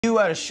You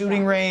at a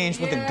shooting range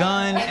with a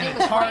gun and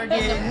a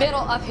target. In the middle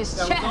of his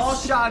chest. That was all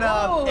shot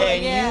up,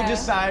 and you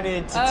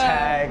decided to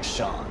tag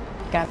Sean.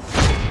 Got it.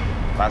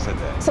 I said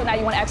that. So now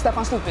you want to act stuff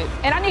on stupid.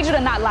 And I need you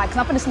to not lie, because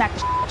I'm going to smack the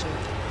shit out of you.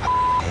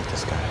 I hate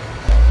this guy.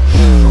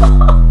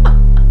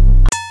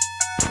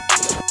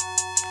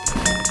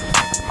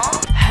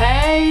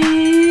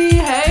 Hey.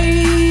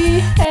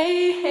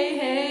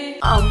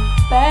 I'm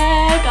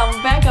back.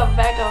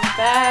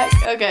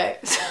 Okay.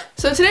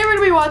 So today we're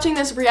gonna be watching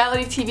this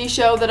reality TV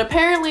show that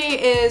apparently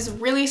is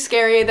really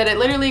scary, that it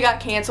literally got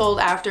canceled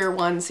after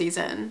one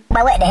season.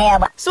 But what the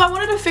hell? So I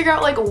wanted to figure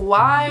out like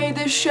why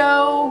this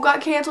show got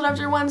canceled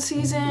after one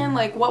season,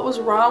 like what was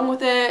wrong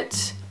with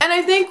it. And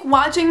I think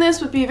watching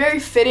this would be very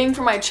fitting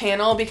for my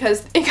channel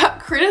because it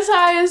got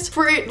criticized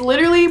for it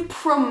literally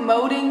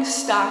promoting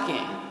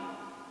stalking.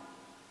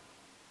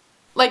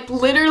 Like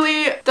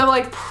literally the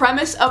like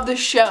premise of the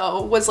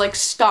show was like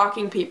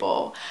stalking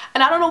people.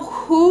 And I don't know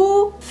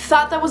who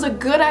thought that was a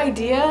good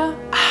idea.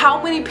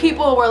 How many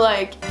people were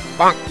like,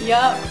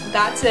 yup,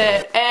 that's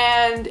it.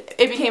 And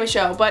it became a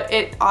show, but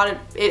it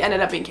ended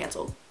up being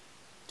canceled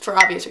for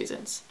obvious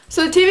reasons.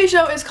 So the TV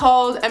show is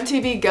called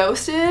MTV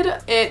Ghosted.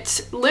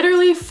 It's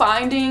literally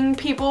finding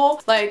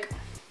people like,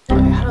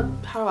 how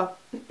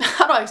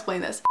do I explain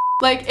this?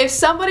 Like, if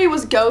somebody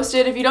was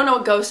ghosted, if you don't know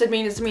what ghosted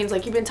means, it means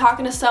like you've been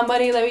talking to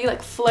somebody, maybe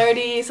like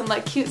flirty, some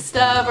like cute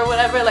stuff or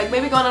whatever, like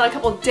maybe going on a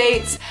couple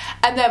dates,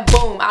 and then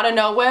boom, out of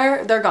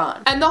nowhere, they're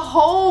gone. And the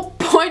whole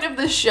point of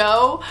the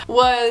show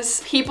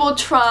was people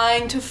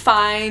trying to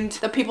find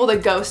the people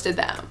that ghosted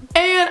them.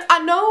 And I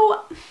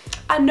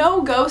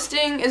know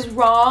ghosting is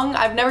wrong.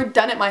 I've never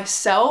done it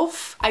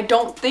myself. I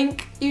don't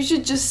think you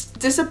should just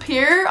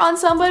disappear on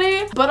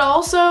somebody. But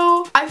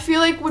also, I feel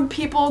like when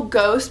people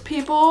ghost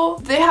people,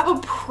 they have a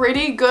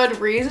pretty good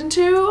reason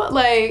to.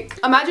 Like,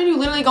 imagine you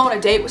literally go on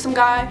a date with some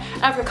guy,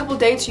 and after a couple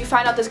dates, you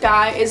find out this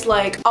guy is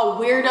like a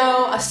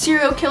weirdo, a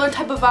serial killer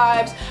type of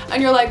vibes,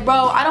 and you're like,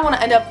 bro, I don't want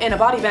to end up in a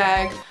body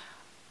bag.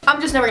 I'm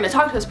just never gonna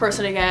talk to this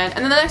person again.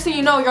 And then the next thing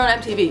you know, you're on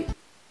MTV.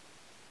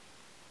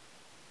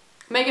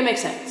 Make it make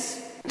sense.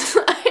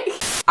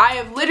 I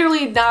have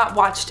literally not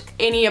watched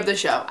any of the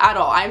show at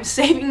all. I'm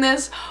saving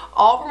this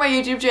all for my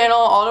YouTube channel,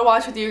 all to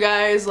watch with you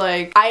guys.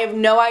 Like, I have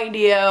no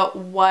idea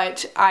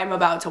what I'm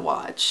about to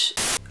watch.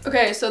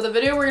 Okay, so the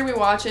video we're gonna be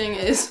watching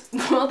is,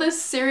 will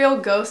this serial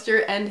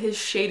ghoster end his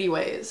shady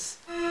ways?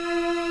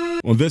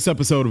 On this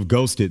episode of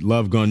Ghosted,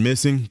 Love Gone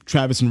Missing,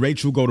 Travis and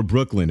Rachel go to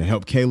Brooklyn to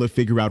help Kayla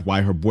figure out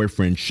why her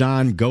boyfriend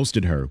Sean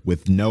ghosted her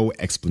with no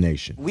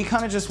explanation. We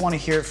kind of just want to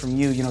hear it from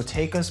you, you know,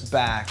 take us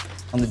back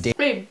on the date.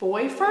 Wait,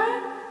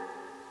 boyfriend?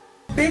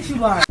 Bitch, you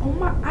lying. Oh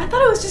my, I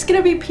thought it was just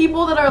gonna be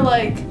people that are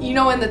like, you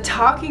know, in the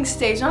talking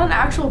stage, not an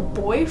actual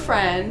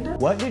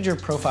boyfriend. What did your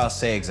profile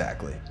say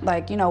exactly?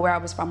 Like, you know, where I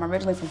was from. I'm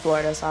originally from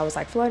Florida, so I was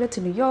like Florida to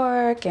New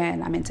York,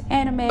 and I'm into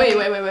anime. Wait.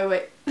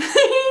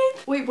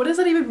 Wait, what does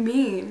that even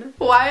mean?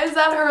 Why is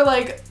that her,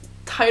 like,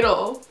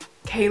 title?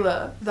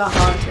 Kayla, the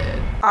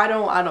Haunted. I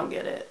don't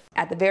get it.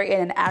 At the very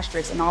end, an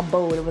asterisk and all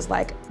bold, it was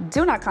like,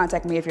 do not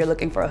contact me if you're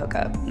looking for a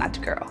hookup, not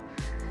your girl.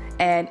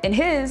 And in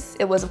his,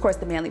 it was, of course,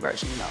 the manly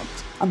version, you know.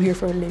 I'm here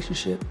for a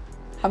relationship.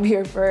 I'm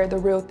here for the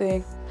real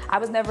thing. I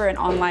was never an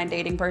online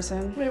dating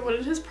person. Wait, what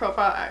did his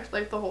profile act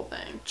like, the whole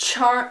thing?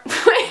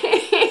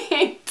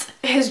 Wait.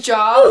 His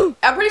job?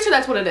 I'm pretty sure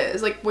that's what it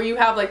is. Like, where you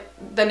have, like,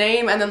 the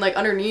name and then, like,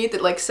 underneath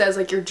it, like, says,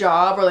 like, your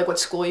job or, like, what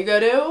school you go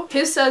to.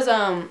 His says,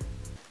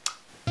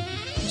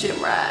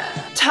 gym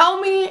rat. Tell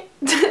me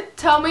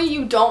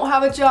you don't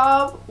have a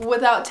job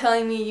without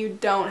telling me you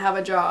don't have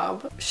a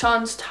job.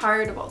 Sean's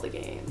tired of all the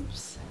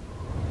games.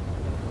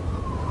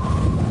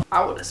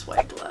 I would have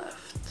swiped left.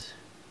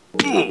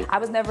 I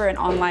was never an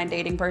online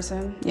dating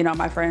person. You know,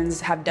 my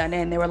friends have done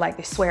it and they were like,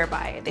 they swear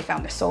by it. They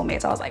found their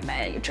soulmates. I was like,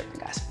 man, you're tripping,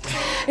 guys.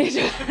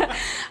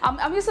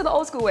 I'm used to the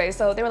old school way,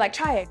 so they were like,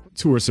 try it.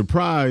 To her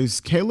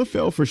surprise, Kayla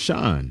fell for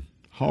Sean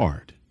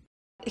hard.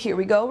 Here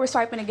we go, we're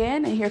swiping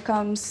again, and here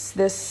comes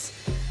this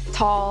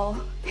tall,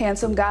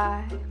 handsome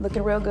guy,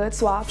 looking real good,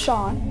 suave,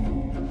 Sean.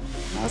 And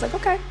I was like,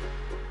 okay.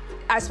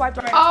 I swiped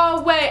right.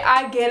 Oh wait,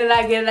 I get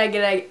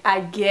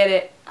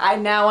it. I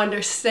now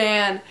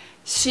understand.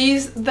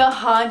 She's the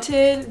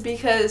haunted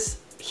because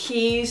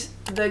he's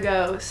the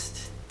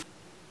ghost.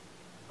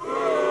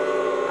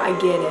 I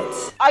get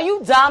it. Are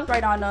you dumb?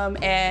 Right on him,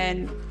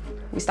 and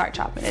we start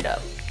chopping it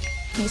up.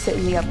 He's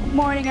hitting me up good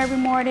morning every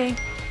morning.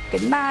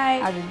 Good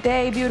night, how's your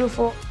day,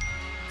 beautiful?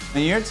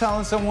 And you're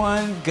telling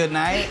someone good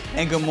night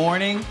and good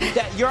morning,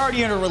 that you're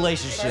already in a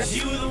relationship.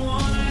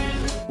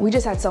 We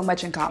just had so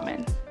much in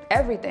common.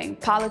 Everything,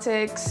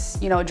 politics,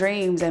 you know,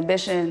 dreams,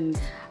 ambitions.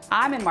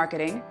 I'm in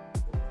marketing.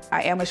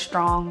 I am a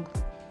strong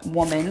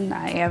woman.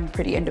 I am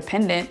pretty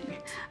independent.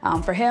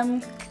 For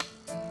him,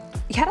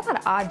 he had a lot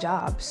of odd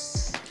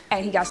jobs.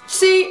 And he got—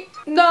 See,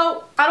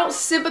 no, I don't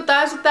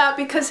sympathize with that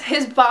because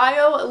his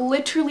bio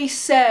literally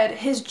said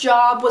his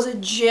job was a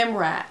gym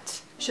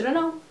rat. Shoulda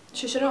known.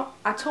 Shoulda known.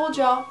 I told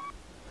y'all.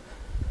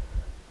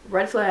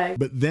 Red flag.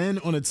 But then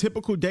on a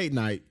typical date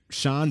night,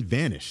 Sean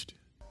vanished.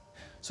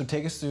 So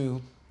take us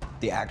through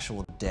the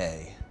actual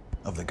day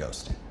of the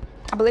ghosting?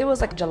 I believe it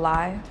was like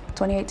July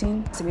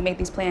 2018. So we made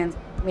these plans,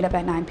 meet up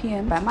at 9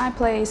 p.m. at my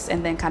place,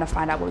 and then kind of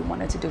find out what we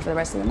wanted to do for the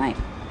rest of the night.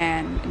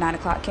 And 9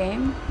 o'clock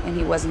came, and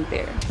he wasn't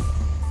there.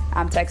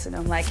 I'm texting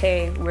him like,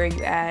 hey, where are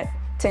you at?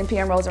 10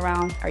 p.m. rolls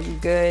around, are you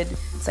good?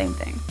 Same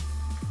thing.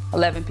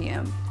 11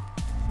 p.m.,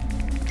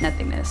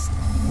 nothingness.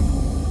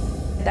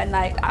 That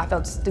night, I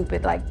felt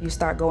stupid, like you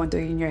start going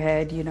through in your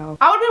head, you know.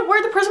 I would have been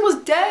worried the person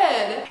was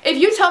dead. If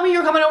you tell me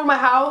you're coming over my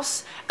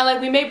house, and like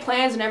we made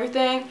plans and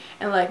everything,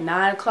 and like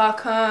 9 o'clock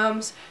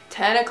comes,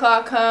 10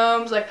 o'clock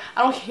comes, like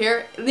I don't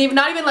hear,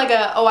 not even like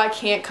a, oh I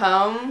can't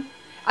come.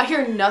 I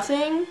hear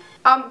nothing.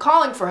 I'm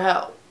calling for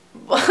help.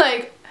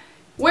 Like,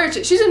 where's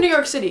she? She's in New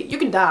York City. You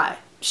can die.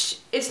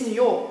 It's New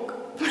York.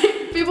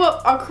 People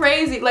are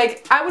crazy.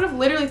 Like, I would have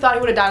literally thought he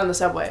would have died on the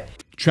subway.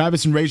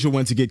 Travis and Rachel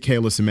went to get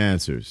Kayla some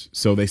answers,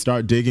 so they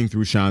start digging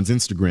through Sean's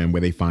Instagram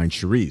where they find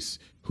Sharice,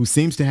 who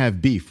seems to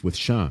have beef with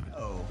Sean.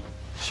 Oh,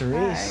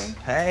 Sharice,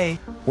 hey.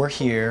 We're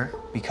here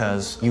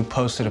because you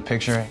posted a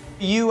picture.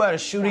 You at a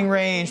shooting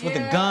range with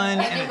a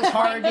gun and a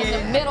target. In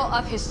the middle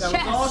of his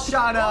chest. All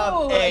shot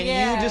up, and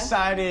you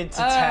decided to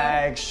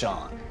tag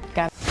Sean.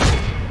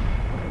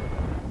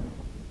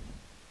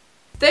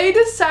 They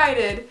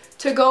decided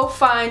to go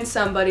find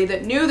somebody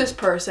that knew this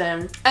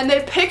person, and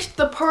they picked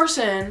the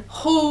person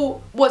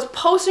who was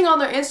posting on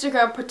their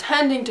Instagram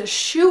pretending to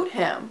shoot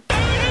him.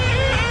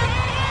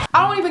 I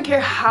don't even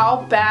care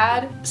how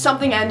bad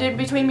something ended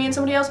between me and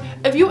somebody else.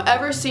 If you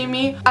ever see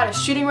me at a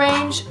shooting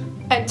range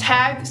and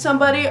tag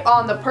somebody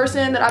on the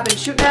person that I've been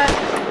shooting at,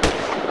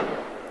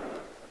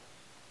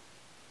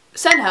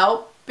 send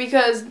help,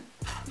 because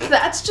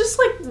that's just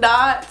like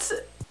not...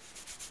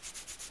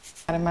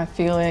 Out of my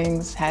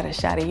feelings, had a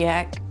shot of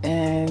yak,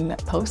 and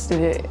posted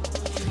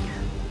it.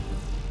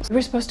 We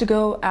were supposed to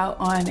go out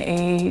on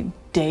a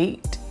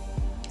date.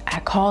 I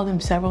called him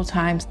several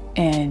times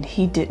and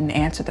he didn't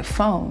answer the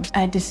phone.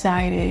 I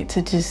decided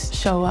to just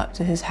show up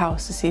to his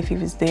house to see if he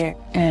was there,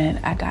 and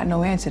I got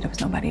no answer. There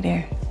was nobody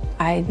there.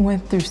 I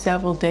went through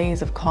several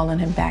days of calling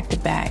him back to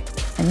back,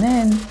 and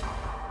then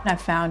I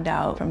found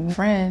out from a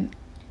friend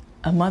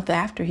a month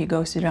after he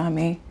ghosted on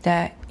me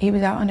that he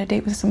was out on a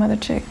date with some other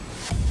chick.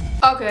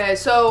 Okay,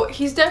 so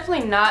he's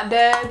definitely not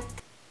dead,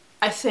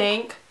 I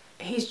think.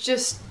 He's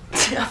just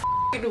a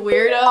f***ing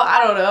weirdo,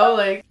 I don't know,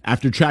 like.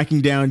 After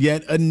tracking down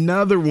yet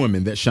another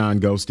woman that Sean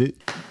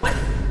ghosted,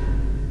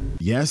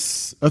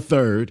 yes, a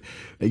third,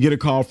 they get a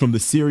call from the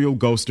serial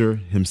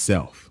ghoster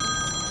himself.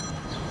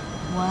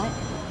 What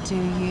do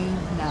you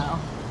know?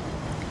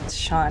 It's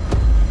Sean.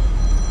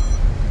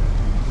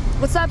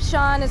 What's up,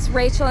 Sean? It's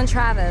Rachel and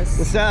Travis.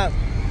 What's up?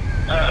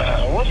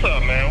 What's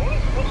up, man?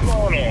 What's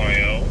going on,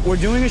 yo? We're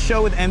doing a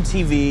show with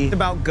MTV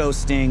about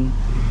ghosting.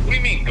 What do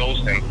you mean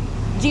ghosting?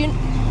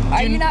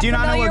 Are you not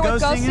familiar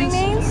with ghosting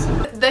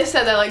means? They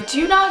said that, like, do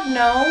you not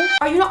know?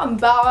 Are you not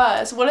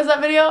embarrassed? What is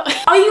that video?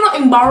 Are you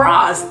not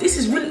embarrassed? This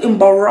is really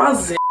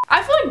embarrassing.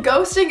 I feel like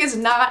ghosting is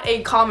not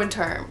a common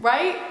term,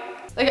 right?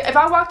 Like, if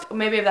I walked,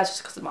 maybe that's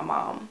just because of my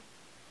mom.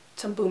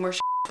 Some boomer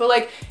shit. But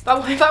like,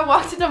 if I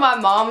walked into my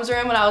mom's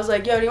room and I was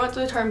like, yo, do you know what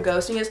the term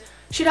ghosting is?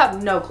 She'd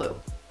have no clue.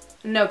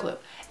 No clue.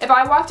 If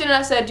I walked in and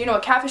I said, do you know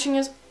what catfishing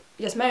is?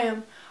 Yes,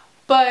 ma'am.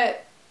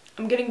 But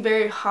I'm getting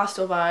very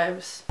hostile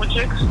vibes. What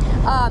chicks?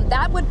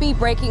 That would be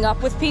breaking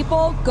up with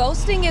people.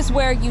 Ghosting is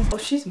where you... Oh,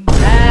 she's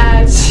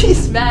mad.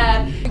 She's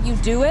mad. You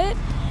do it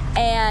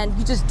and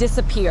you just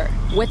disappear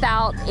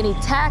without any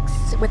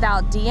texts,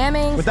 without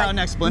DMing. Without an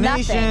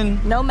explanation.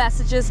 Nothing. No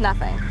messages,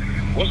 nothing.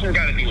 What's that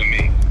got to do with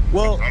me?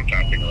 Well, I'm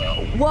trying to figure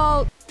out.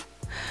 Well...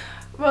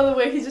 By the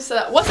way, he just said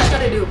that. What's that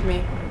got to do with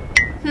me?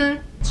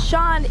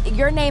 Sean,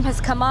 your name has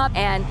come up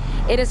and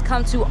it has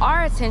come to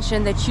our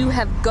attention that you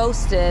have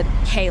ghosted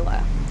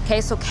Kayla.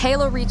 Okay, so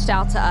Kayla reached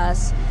out to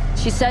us.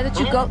 She said that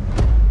you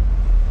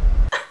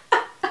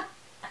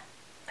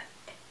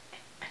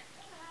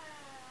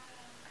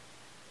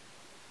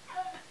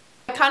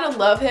I kind of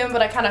love him,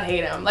 but I kind of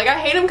hate him. Like, I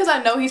hate him because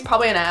I know he's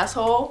probably an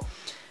asshole,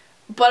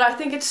 but I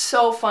think it's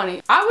so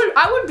funny.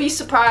 I would be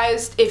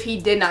surprised if he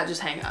did not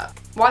just hang up.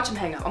 Watch him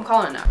hang up. I'm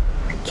calling it now.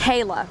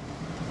 Kayla.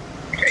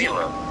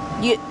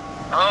 Kayla? You...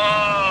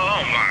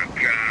 Oh my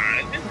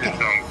God. This is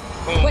some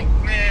bull, Wait.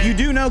 man. you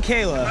do know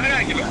Kayla. I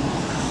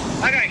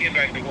gotta get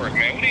back to work,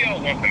 man. What do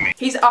y'all want from me?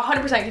 He's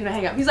 100% gonna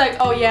hang up. He's like,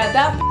 oh yeah,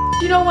 that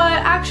you know what?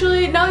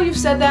 Actually, now that you've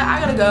said that, I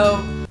gotta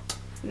go.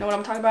 You know what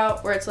I'm talking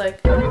about? Where it's like...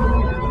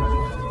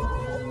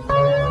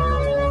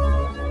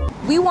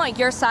 We want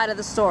your side of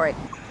the story.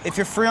 If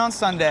you're free on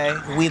Sunday,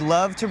 we'd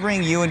love to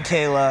bring you and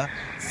Kayla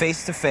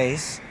face to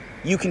face.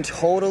 You can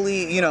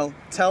totally, you know,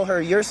 tell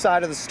her your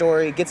side of the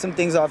story, get some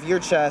things off your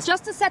chest.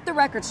 Just to set the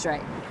record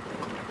straight.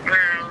 Man,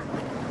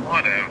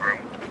 whatever.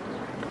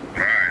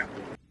 Alright.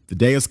 The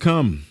day has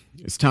come.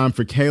 It's time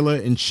for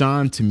Kayla and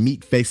Sean to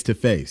meet face to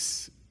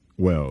face.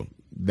 Well,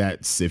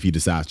 that's if he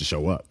decides to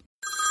show up.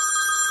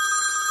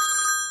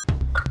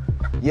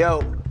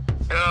 Yo.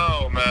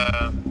 Yo,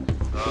 man.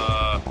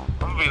 I'm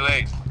gonna be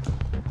late.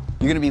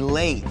 You're gonna be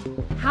late.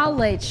 How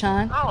late,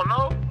 Sean? I don't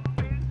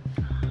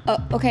know.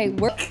 Okay,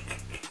 we're...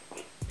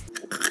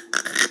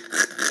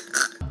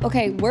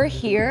 Okay, we're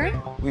here.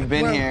 We've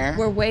been here.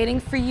 We're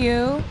waiting for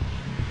you.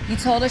 You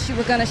told us you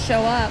were gonna show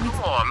up. Come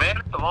on, man.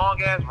 It's a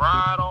long-ass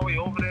ride all the way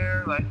over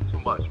there. Like,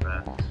 too much,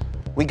 man.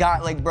 We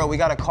got, like, bro, we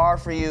got a car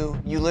for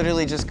you. You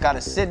literally just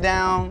gotta sit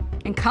down.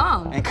 And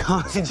come. And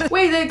come.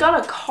 Wait, they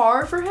got a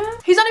car for him?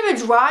 He's not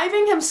even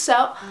driving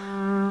himself?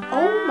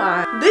 Oh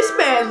my. This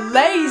man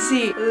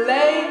lazy.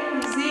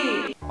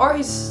 Lazy. Or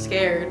he's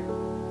scared.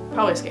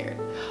 Probably scared.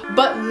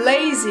 But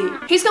lazy.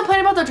 He's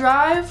complaining about the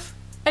drive,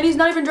 and he's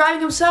not even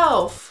driving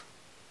himself.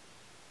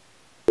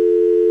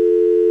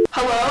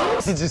 Hello?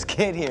 Just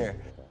get here.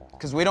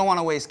 Because we don't want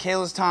to waste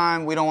Kayla's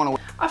time. We don't want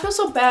to. I feel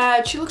so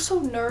bad. She looks so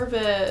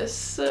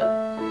nervous. Where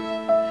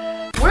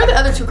are the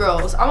other two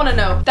girls? I want to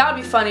know. That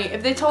would be funny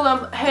if they told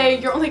them, hey,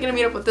 you're only going to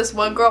meet up with this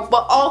one girl,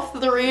 but all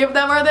three of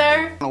them are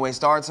there. Want to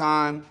waste our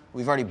time.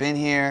 We've already been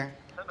here.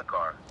 Send the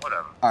car.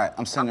 Whatever. All right,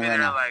 I'm sending it right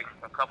now. Like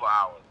a couple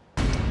hours.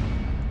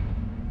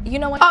 You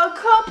know what? A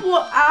couple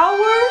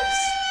hours?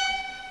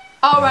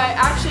 All right,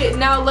 actually,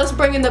 now let's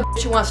bring in the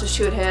bitch who wants to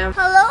shoot him.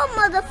 Hello,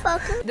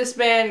 motherfucker. This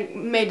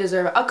man may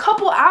deserve it. A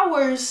couple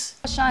hours?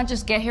 Sean,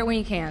 just get here when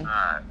you can. All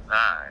right, all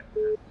right.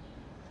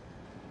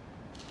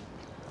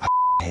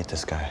 I hate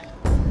this guy.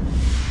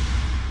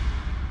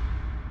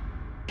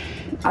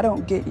 I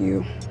don't get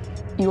you.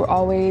 You were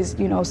always,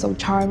 you know, so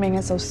charming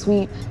and so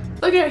sweet.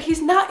 Look at her,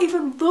 he's not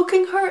even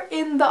looking her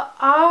in the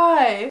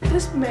eye.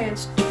 This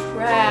man's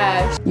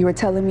trash. You were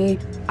telling me,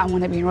 I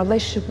want to be in a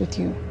relationship with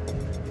you.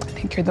 I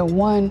think you're the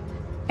one.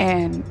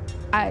 And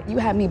you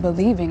had me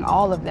believing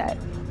all of that.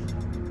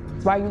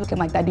 Why are you looking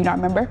like that? Do you not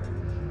remember?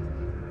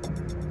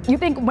 You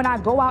think when I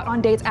go out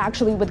on dates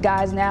actually with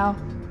guys now,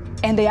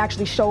 and they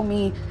actually show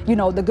me, you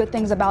know, the good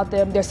things about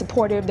them, they're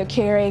supportive, they're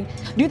caring,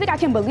 do you think I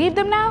can believe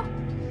them now?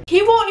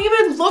 He won't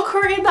even look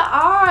her in the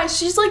eye.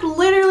 She's like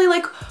literally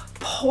like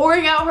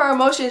pouring out her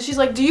emotions. She's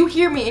like, do you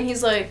hear me? And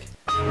he's like,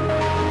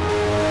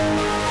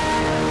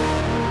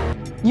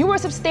 you were a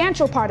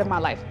substantial part of my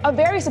life, a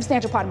very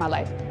substantial part of my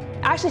life.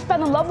 I actually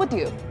fell in love with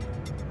you.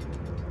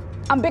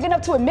 I'm big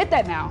enough to admit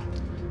that now.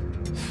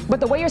 But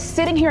the way you're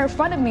sitting here in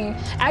front of me,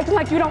 acting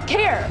like you don't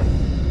care.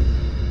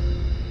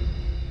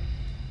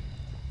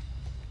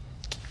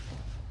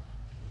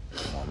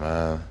 Oh,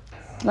 man.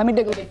 Let me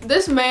dig a little bit.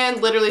 this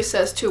man literally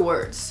says two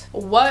words.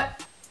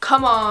 What?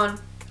 Come on.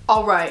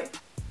 All right.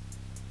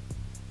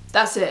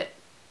 That's it.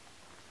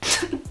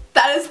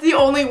 That is the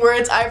only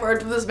words I've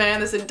heard from this man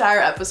this entire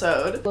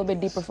episode. A little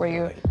bit deeper for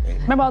you.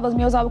 Remember all those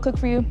meals I would cook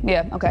for you?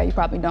 Yeah, okay, you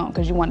probably don't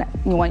because you want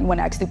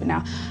to act stupid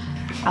now.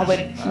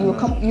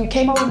 You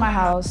came over to my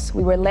house,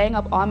 we were laying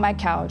up on my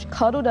couch,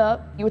 cuddled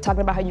up, you were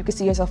talking about how you could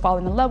see yourself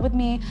falling in love with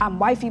me, I'm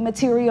wifey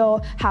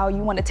material, how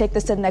you want to take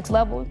this to the next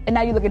level, and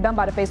now you looking dumb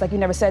by the face like you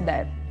never said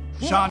that.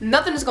 Sean.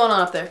 Nothing is going on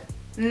up there.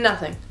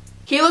 Nothing.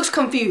 He looks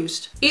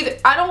confused.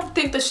 I don't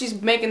think that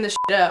she's making this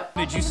shit up.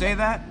 Did you say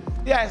that?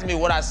 You asked me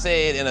what I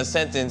said in a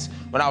sentence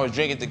when I was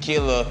drinking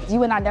tequila.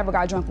 You and I never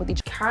got drunk with each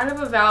other. Kind of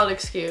a valid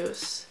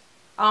excuse.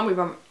 I don't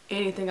remember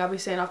anything I'll be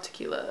saying off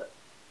tequila.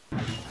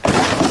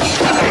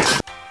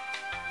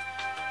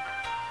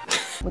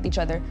 With each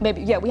other.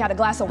 Maybe, yeah, we had a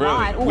glass of Really?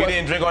 wine. Ooh, We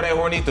didn't drink all that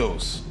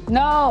Hornitos.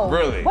 No.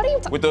 Really? What are you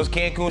talking? With those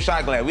Cancun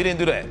shot glass, we didn't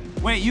do that.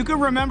 Wait, you can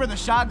remember the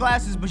shot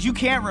glasses, but you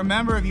can't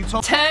remember if you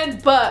told.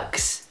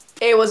 $10.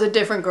 It was a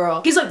different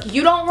girl. He's like,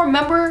 you don't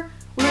remember?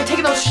 We were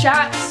taking those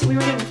shots. We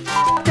were getting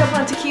f***ed up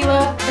on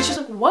tequila. And she's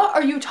like, what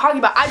are you talking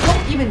about? I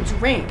don't even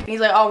drink. And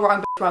he's like, oh,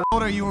 wrong, wrong.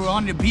 Told her you were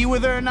on to be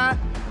with her or not?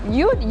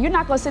 You're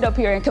not gonna sit up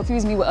here and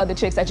confuse me with other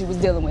chicks that you was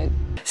dealing with.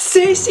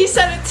 See, she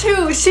said it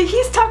too.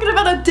 He's talking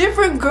about a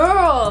different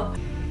girl.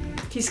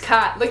 He's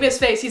caught. Look at his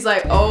face. He's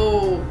like,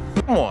 oh.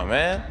 Come on,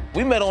 man.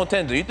 We met on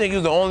Tinder. You think you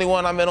was the only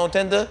one I met on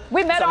Tinder?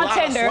 We met on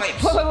Tinder.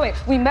 Wait.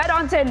 We met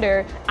on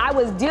Tinder. I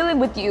was dealing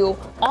with you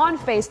on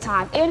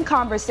FaceTime, in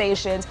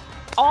conversations,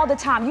 all the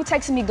time. You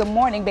texting me, good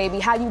morning, baby.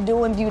 How you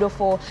doing,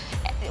 beautiful?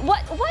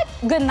 What?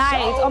 Good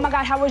night. So, oh my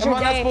God, how was your day?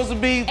 Am I not supposed to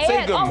be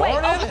say good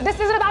morning? This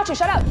isn't about you.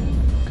 Shut up.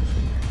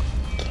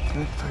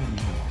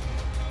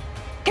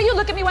 Can you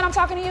look at me when I'm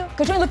talking to you?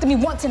 Because you ain't looked at me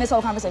once in this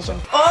whole conversation.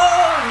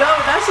 Oh, no,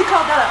 now she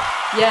called that up.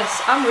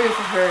 Yes, I'm rooting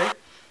for her.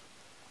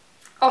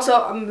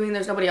 Also, I mean,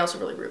 there's nobody else to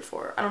really root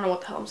for. I don't know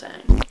what the hell I'm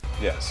saying.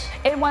 Yes.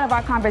 In one of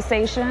our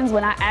conversations,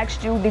 when I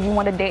asked you, did you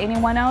want to date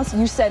anyone else?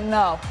 You said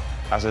no.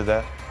 I said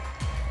that?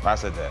 I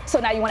said that. So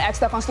now you want to act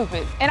stuck on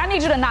stupid. And I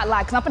need you to not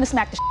lie, because I'm finna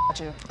smack the shit out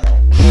you.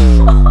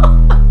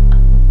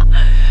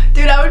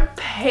 Dude, I would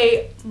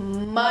pay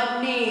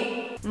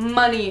money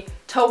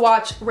to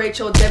watch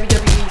Rachel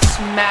WWE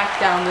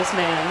smackdown this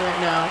man right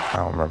now. I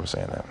don't remember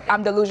saying that.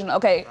 I'm delusional.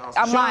 Okay,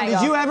 I'm lying.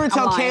 Did you ever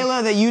tell lying.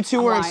 Kayla that you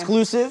two were lying.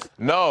 exclusive?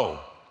 No.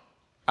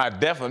 I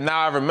definitely, now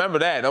I remember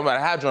that, no matter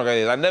how drunk I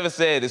is. I never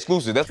said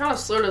exclusive. That's I'm trying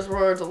to slur his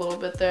words a little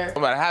bit there.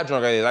 no matter how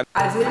drunk I is.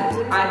 I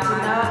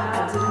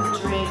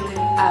didn't drink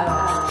at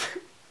all.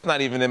 It's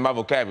not even in my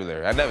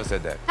vocabulary. I never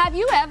said that. Have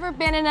you ever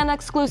been in an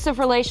exclusive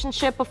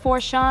relationship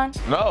before, Sean?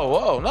 No,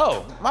 whoa,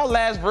 no. My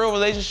last real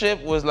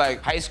relationship was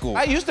like high school.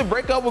 I used to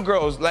break up with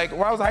girls. Like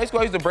when I was in high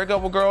school, I used to break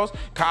up with girls.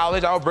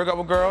 College, I would break up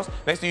with girls.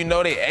 Next thing you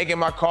know, they egg in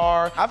my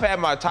car. I've had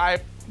my entire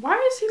Why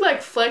is he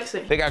like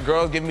flexing? They got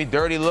girls giving me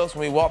dirty looks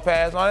when we walk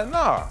past on it.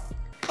 Nah.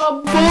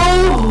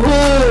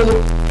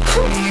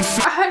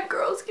 I had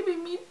girls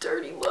giving me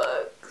dirty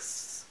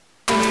looks.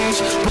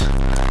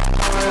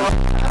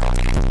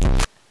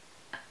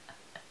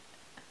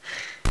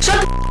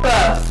 Shut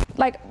up.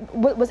 Like,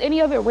 was any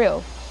of it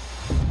real?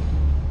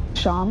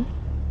 Sean,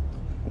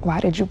 why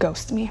did you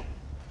ghost me?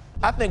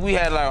 I think we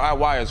had like our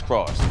wires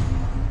crossed.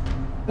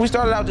 We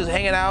started out just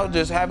hanging out,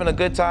 just having a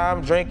good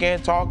time,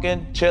 drinking,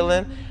 talking,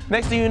 chilling.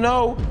 Next thing you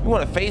know, you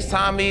want to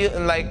FaceTime me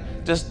and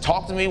like just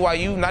talk to me while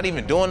you not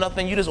even doing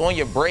nothing. You just on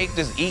your break,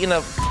 just eating a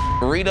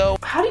burrito.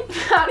 How do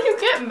you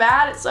get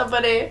mad at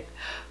somebody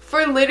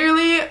for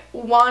literally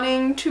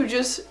wanting to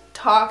just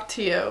talk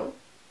to you?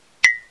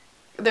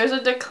 There's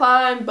a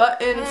decline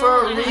button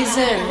for a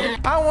reason.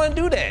 I don't want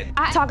to do that.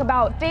 I talk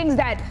about things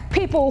that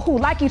people who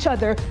like each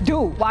other do.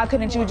 Why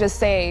couldn't you just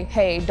say,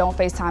 hey, don't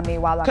FaceTime me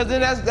while I'm... Cause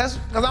then that's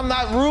cause I'm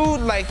not rude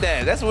like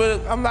that. That's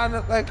what I'm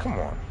not like, come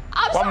on.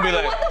 I'm sorry,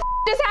 what the f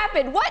just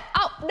happened? What?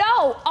 Oh,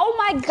 no, oh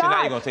my God. So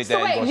now you're gonna take that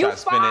and you're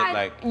gonna try to spin it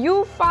like...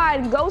 You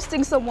find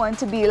ghosting someone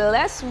to be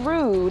less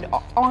rude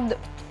on the...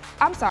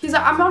 I'm sorry. He's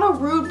like, I'm not a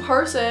rude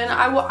person.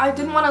 I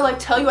didn't want to like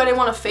tell you I didn't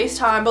want to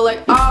FaceTime, but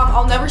like,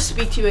 I'll never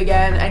speak to you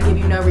again and give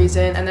you no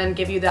reason and then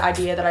give you the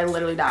idea that I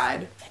literally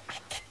died.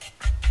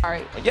 All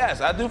right.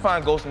 Yes, I do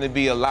find ghosting to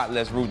be a lot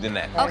less rude than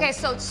that. Okay,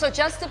 so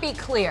just to be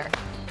clear,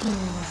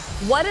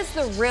 what is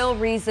the real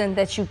reason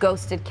that you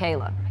ghosted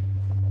Kayla?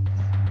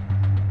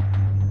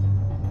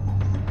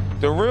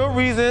 The real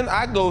reason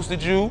I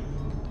ghosted you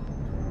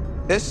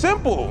is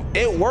simple.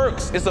 It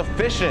works. It's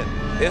efficient.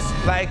 It's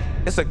like,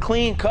 it's a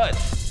clean cut.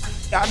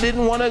 I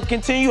didn't want to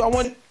continue.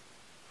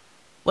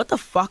 What the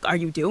fuck are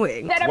you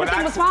doing? That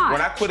everything was fine. When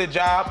I quit a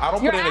job, I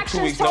don't put in a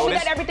 2 weeks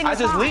notice. I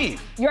just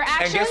leave. Your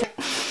actions?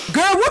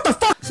 Girl, what the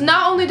fuck? So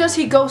not only does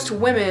he ghost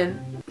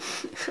women,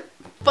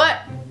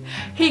 but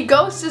he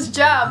ghosts his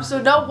job, so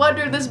no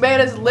wonder this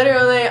man is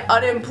literally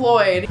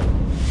unemployed.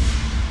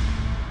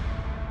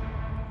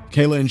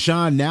 Kayla and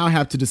Sean now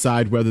have to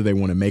decide whether they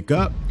want to make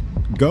up,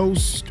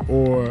 ghost,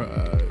 or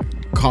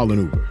call an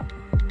Uber.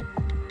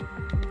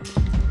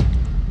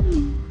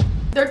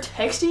 They're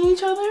texting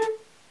each other?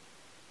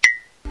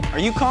 Are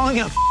you calling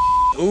a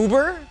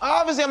Uber?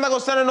 Obviously, I'm not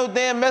gonna send her no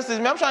damn message,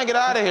 man. I'm trying to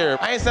get out of here.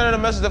 I ain't sending her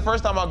a message the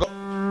first time I go.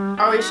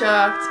 Are we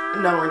shocked?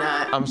 No, we're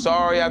not. I'm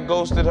sorry I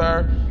ghosted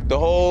her. The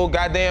whole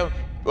goddamn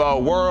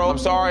world. I'm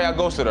sorry I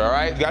ghosted her, all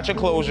right? You got your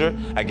closure.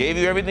 I gave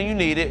you everything you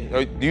needed.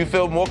 Do you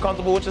feel more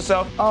comfortable with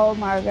yourself? Oh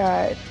my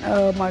God.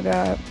 Oh my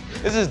God.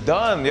 This is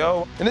done,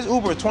 yo. And this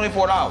Uber is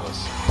 $24.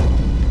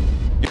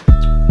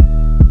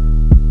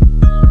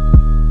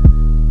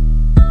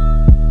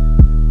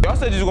 Y'all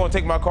said you was gonna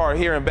take my car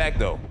here and back,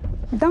 though.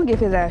 Don't give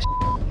his ass.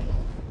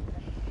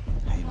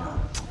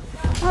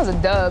 That was a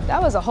dub.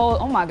 That was a whole,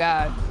 oh my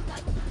God.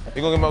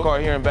 You're gonna get my car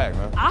here and back,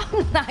 man.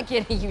 I'm not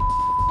getting you,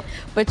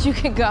 but you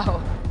can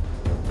go.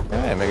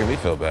 Man, making me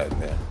feel bad,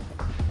 man.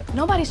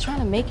 Nobody's trying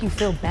to make you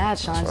feel bad,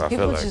 Sean. That's what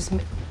People I feel just,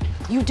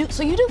 you do,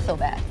 so you do feel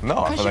bad. No,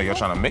 I feel like you're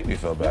trying to make me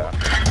feel bad.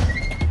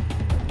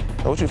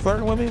 What, you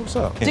flirting with me? What's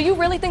up? Do you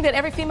really think that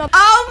every female...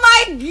 Oh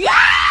my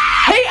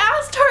God! He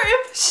asked her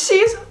if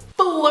she's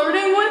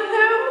flirting with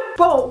him?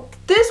 Bro,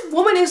 this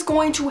woman is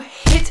going to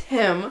hit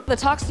him. The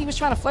talks he was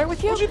trying to flirt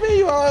with you? What you mean?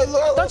 You all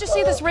right? Don't you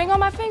see this ring on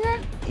my finger?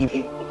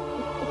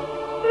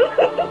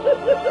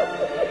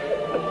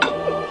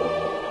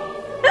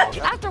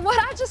 After what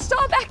I just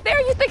saw back there,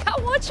 you think I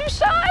want you,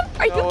 Sean?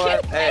 Are you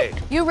kidding me? Hey.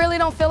 You really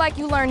don't feel like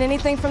you learned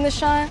anything from this,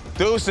 Sean?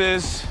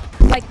 Deuces.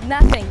 Like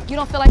nothing. You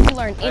don't feel like you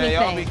learned anything.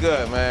 Y'all be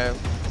good, man.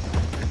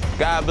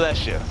 God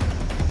bless you.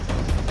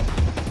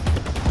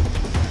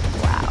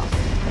 Wow.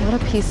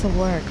 What a piece of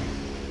work.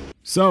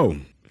 So,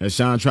 has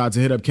Sean tried to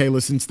hit up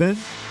Kayla since then?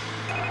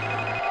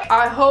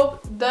 I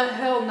hope the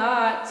hell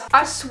not.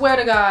 I swear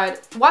to God.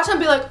 Watch him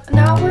be like,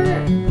 now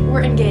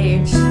we're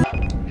engaged.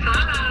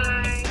 Hi.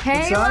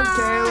 Hey, What's up,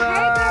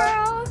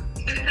 Kayla?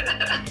 Hey,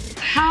 girl.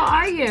 How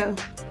are you?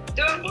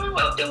 Doing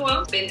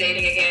well. Been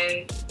dating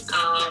again.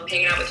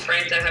 Hanging out with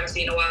friends I haven't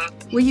seen in a while.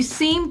 Well, you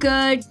seem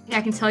good.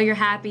 I can tell you're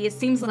happy. It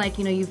seems like,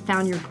 you know, you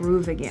found your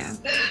groove again.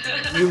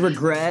 You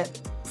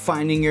regret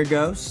finding your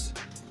ghost?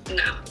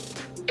 No.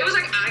 It was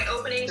like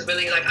eye-opening to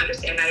really like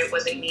understand that it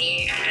wasn't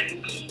me,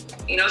 and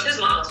you know, it's his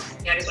loss.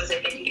 Yeah, I just want to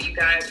say thank you to you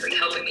guys for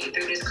helping me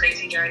through this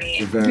crazy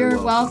journey.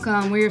 You're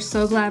welcome. We're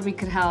so glad we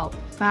could help.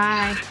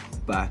 Bye.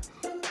 Bye.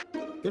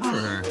 Good for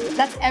her.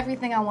 That's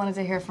everything I wanted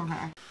to hear from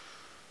her.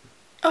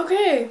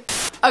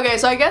 Okay,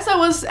 so I guess that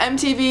was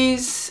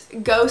MTV's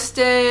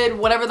Ghosted,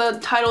 whatever the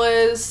title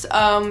is,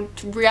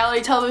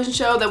 reality television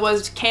show that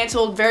was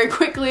canceled very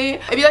quickly.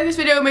 If you like this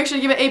video, make sure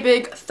to give it a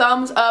big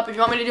thumbs up. If you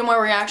want me to do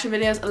more reaction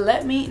videos,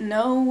 let me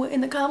know in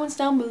the comments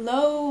down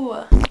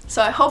below.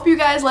 So I hope you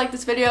guys like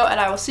this video, and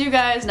I will see you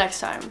guys next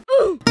time.